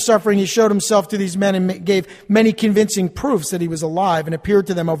 after suffering, he showed himself to these men and gave many convincing proofs that he was alive, and appeared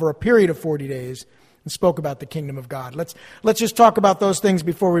to them over a period of 40 days and spoke about the kingdom of God. Let's just talk about those things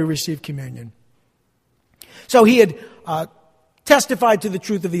before we receive communion. So he had testified to the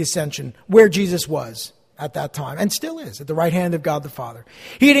truth of the ascension, where Jesus was at that time, and still is, at the right hand of God the Father.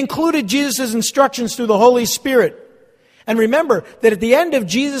 He had included Jesus' instructions through the Holy Spirit. And remember that at the end of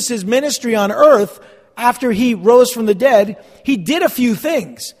Jesus' ministry on earth, after he rose from the dead, he did a few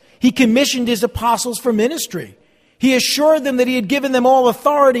things. He commissioned his apostles for ministry. He assured them that he had given them all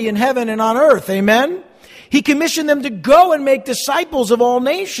authority in heaven and on earth. Amen? He commissioned them to go and make disciples of all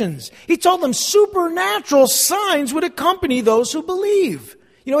nations. He told them supernatural signs would accompany those who believe.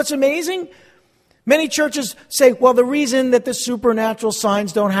 You know what's amazing? Many churches say, well, the reason that the supernatural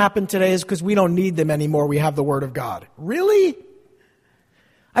signs don't happen today is because we don't need them anymore. We have the Word of God. Really?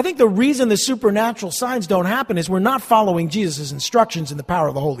 I think the reason the supernatural signs don't happen is we're not following Jesus' instructions in the power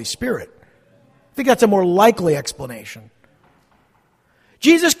of the Holy Spirit. I think that's a more likely explanation.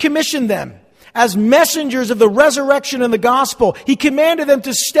 Jesus commissioned them as messengers of the resurrection and the gospel. He commanded them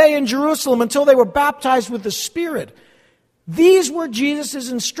to stay in Jerusalem until they were baptized with the Spirit. These were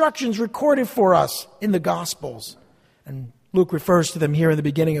Jesus' instructions recorded for us in the Gospels. And Luke refers to them here in the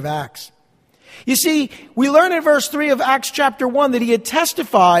beginning of Acts. You see, we learn in verse 3 of Acts chapter 1 that he had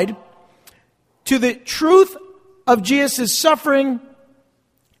testified to the truth of Jesus' suffering,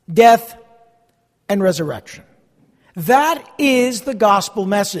 death, and resurrection. That is the gospel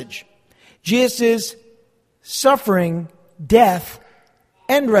message. Jesus' suffering, death,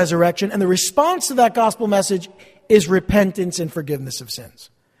 and resurrection. And the response to that gospel message is repentance and forgiveness of sins.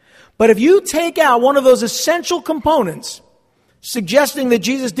 But if you take out one of those essential components, suggesting that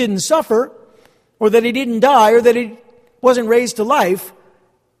Jesus didn't suffer, or that he didn't die, or that he wasn't raised to life,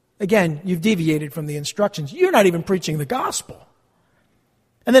 again, you've deviated from the instructions. You're not even preaching the gospel.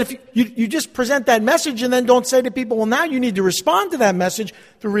 And then if you just present that message and then don't say to people, well, now you need to respond to that message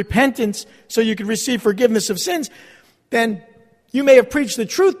through repentance so you can receive forgiveness of sins, then you may have preached the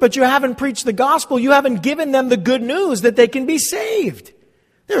truth, but you haven't preached the gospel. You haven't given them the good news that they can be saved.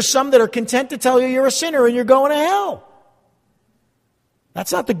 There's some that are content to tell you you're a sinner and you're going to hell.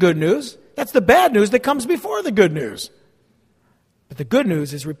 That's not the good news. That's the bad news that comes before the good news. But the good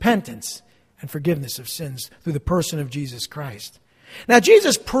news is repentance and forgiveness of sins through the person of Jesus Christ. Now,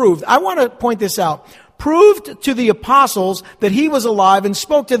 Jesus proved, I want to point this out, proved to the apostles that he was alive and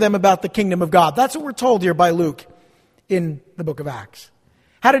spoke to them about the kingdom of God. That's what we're told here by Luke in the book of Acts.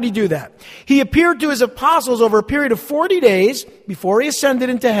 How did he do that? He appeared to his apostles over a period of 40 days before he ascended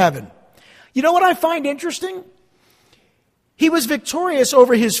into heaven. You know what I find interesting? He was victorious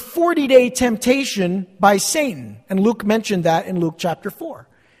over his 40-day temptation by Satan. And Luke mentioned that in Luke chapter 4.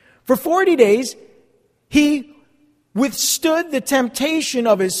 For 40 days, he withstood the temptation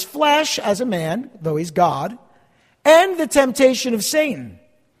of his flesh as a man, though he's God, and the temptation of Satan.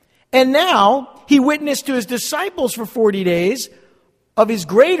 And now he witnessed to his disciples for 40 days of his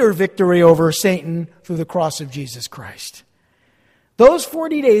greater victory over Satan through the cross of Jesus Christ. Those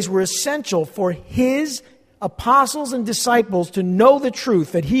 40 days were essential for his apostles and disciples to know the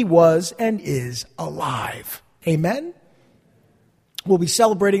truth that he was and is alive. Amen? We'll be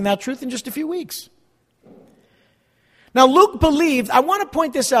celebrating that truth in just a few weeks. Now, Luke believed, I want to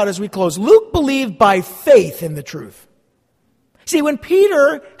point this out as we close. Luke believed by faith in the truth. See, when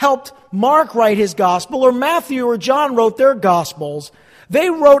Peter helped Mark write his gospel, or Matthew or John wrote their gospels, they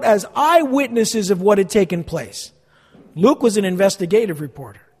wrote as eyewitnesses of what had taken place. Luke was an investigative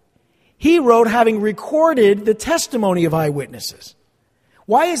reporter. He wrote having recorded the testimony of eyewitnesses.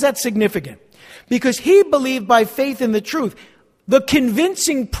 Why is that significant? Because he believed by faith in the truth. The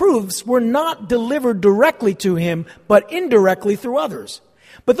convincing proofs were not delivered directly to him, but indirectly through others.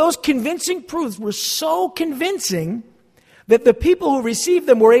 But those convincing proofs were so convincing that the people who received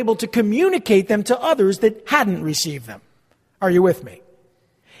them were able to communicate them to others that hadn't received them. Are you with me?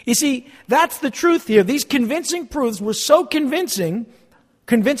 You see, that's the truth here. These convincing proofs were so convincing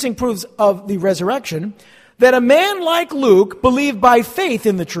proofs of the resurrection, that a man like Luke believed by faith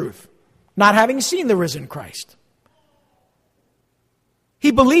in the truth, not having seen the risen Christ.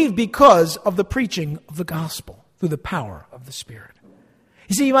 He believed because of the preaching of the gospel through the power of the Spirit.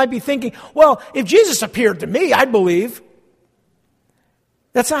 You see, you might be thinking, well, if Jesus appeared to me, I'd believe.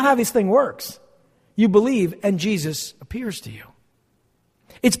 That's not how this thing works. You believe and Jesus appears to you.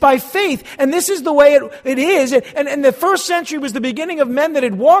 It's by faith, and this is the way it is. And the first century was the beginning of men that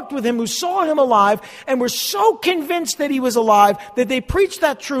had walked with him, who saw him alive, and were so convinced that he was alive that they preached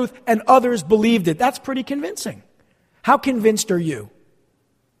that truth and others believed it. That's pretty convincing. How convinced are you?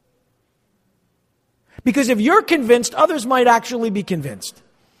 Because if you're convinced, others might actually be convinced.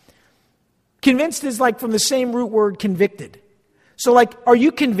 Convinced is like from the same root word convicted. So like, are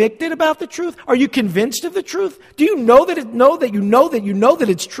you convicted about the truth? Are you convinced of the truth? Do you know that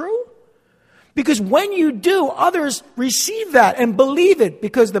it's true? Because when you do, others receive that and believe it,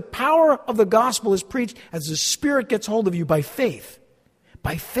 because the power of the gospel is preached as the Spirit gets hold of you by faith.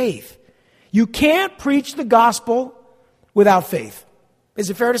 By faith. You can't preach the gospel without faith.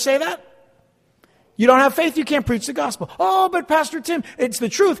 Is it fair to say that? You don't have faith, you can't preach the gospel. Oh, but Pastor Tim, it's the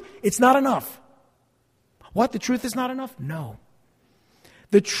truth. It's not enough. What? The truth is not enough? No.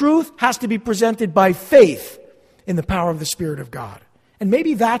 The truth has to be presented by faith in the power of the Spirit of God. And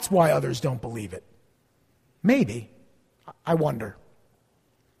maybe that's why others don't believe it. Maybe. I wonder.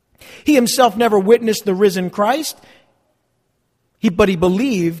 He himself never witnessed the risen Christ, but he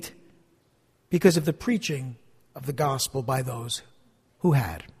believed because of the preaching of the gospel by those who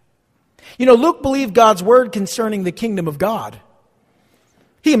had. You know, Luke believed God's word concerning the kingdom of God.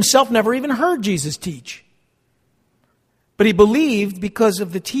 He himself never even heard Jesus teach. But he believed because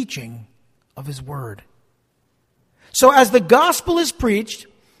of the teaching of his word. So as the gospel is preached,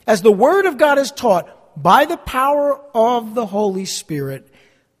 as the word of God is taught, by the power of the Holy Spirit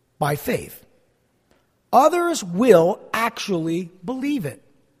by faith. Others will actually believe it.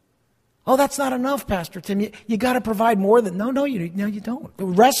 Oh, that's not enough, Pastor Tim. You got to provide more than... No, you don't. The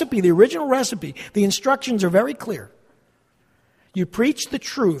recipe, the original recipe, the instructions are very clear. You preach the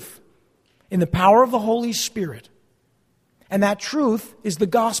truth in the power of the Holy Spirit. And that truth is the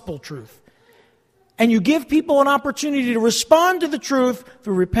gospel truth. And you give people an opportunity to respond to the truth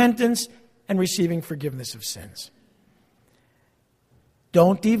through repentance and receiving forgiveness of sins.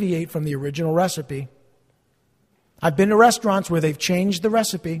 Don't deviate from the original recipe. I've been to restaurants where they've changed the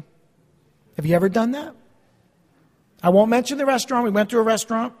recipe. Have you ever done that? I won't mention the restaurant. We went to a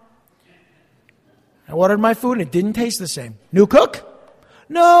restaurant. I ordered my food and it didn't taste the same. New cook?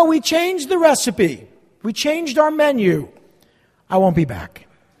 No, we changed the recipe. We changed our menu. I won't be back.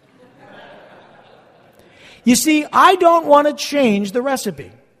 You see, I don't want to change the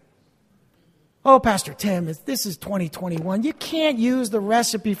recipe. Oh, Pastor Tim, this is 2021. You can't use the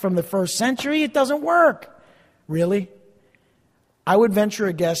recipe from the first century. It doesn't work. Really? I would venture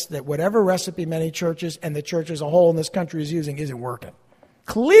a guess that whatever recipe many churches and the church as a whole in this country is using isn't working.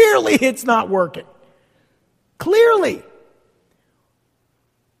 Clearly, it's not working. Clearly.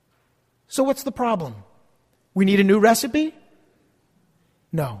 So what's the problem? We need a new recipe?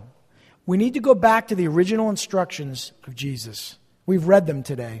 No. We need to go back to the original instructions of Jesus. We've read them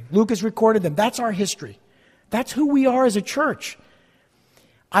today. Luke has recorded them. That's our history. That's who we are as a church.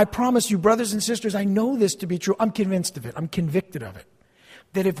 I promise you, brothers and sisters, I know this to be true. I'm convinced of it. I'm convicted of it.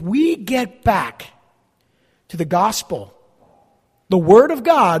 That if we get back to the gospel, the Word of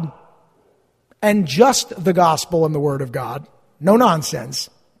God, and just the gospel and the Word of God, no nonsense,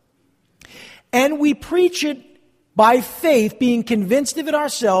 and we preach it by faith, being convinced of it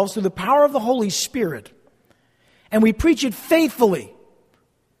ourselves through the power of the Holy Spirit, and we preach it faithfully,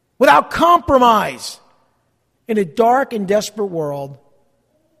 without compromise, in a dark and desperate world,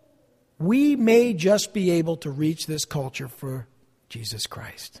 we may just be able to reach this culture for Jesus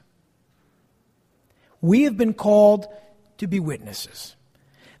Christ. We have been called to be witnesses.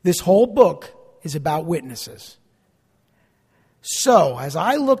 This whole book is about witnesses. So, as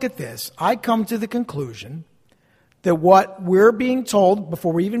I look at this, I come to the conclusion that what we're being told,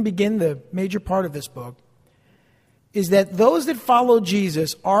 before we even begin the major part of this book, is that those that follow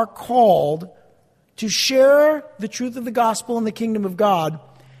Jesus are called to share the truth of the gospel and the kingdom of God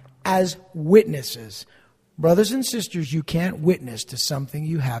as witnesses. Brothers and sisters, you can't witness to something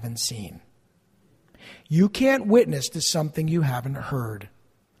you haven't seen. You can't witness to something you haven't heard.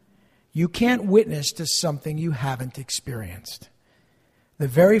 You can't witness to something you haven't experienced. The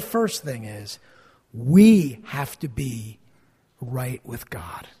very first thing is, we have to be right with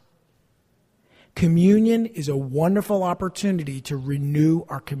God. Communion is a wonderful opportunity to renew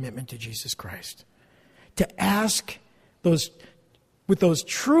our commitment to Jesus Christ. To ask with those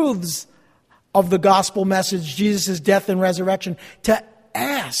truths of the gospel message, Jesus' death and resurrection, to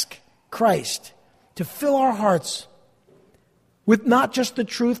ask Christ to fill our hearts with not just the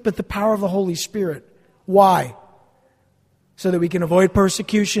truth, but the power of the Holy Spirit. Why? So that we can avoid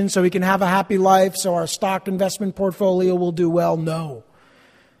persecution, so we can have a happy life, so our stock investment portfolio will do well? No.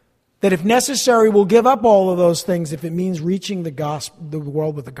 That if necessary, we'll give up all of those things if it means reaching the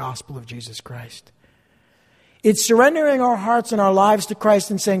world with the gospel of Jesus Christ. It's surrendering our hearts and our lives to Christ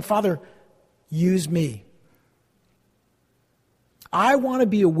and saying, Father, use me. I want to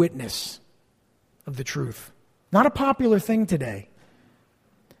be a witness of the truth. Not a popular thing today.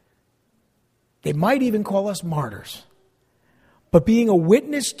 They might even call us martyrs. But being a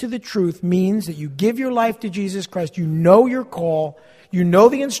witness to the truth means that you give your life to Jesus Christ. You know your call. You know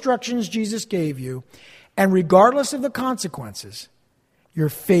the instructions Jesus gave you. And regardless of the consequences, you're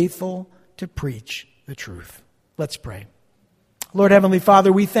faithful to preach the truth. Let's pray. Lord Heavenly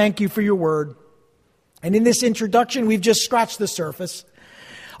Father, we thank you for your word. And in this introduction, we've just scratched the surface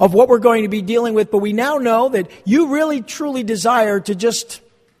of what we're going to be dealing with. But we now know that you really, truly desire to just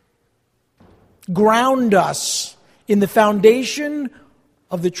ground us in the foundation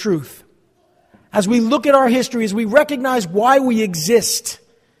of the truth. As we look at our history, as we recognize why we exist,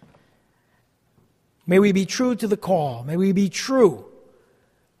 may we be true to the call. May we be true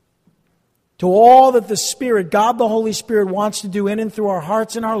to all that the Spirit, God the Holy Spirit, wants to do in and through our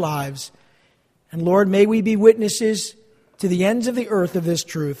hearts and our lives. And Lord, may we be witnesses to the ends of the earth of this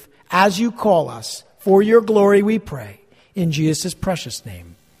truth as you call us. For your glory we pray. In Jesus' precious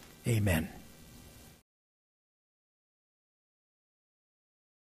name, amen.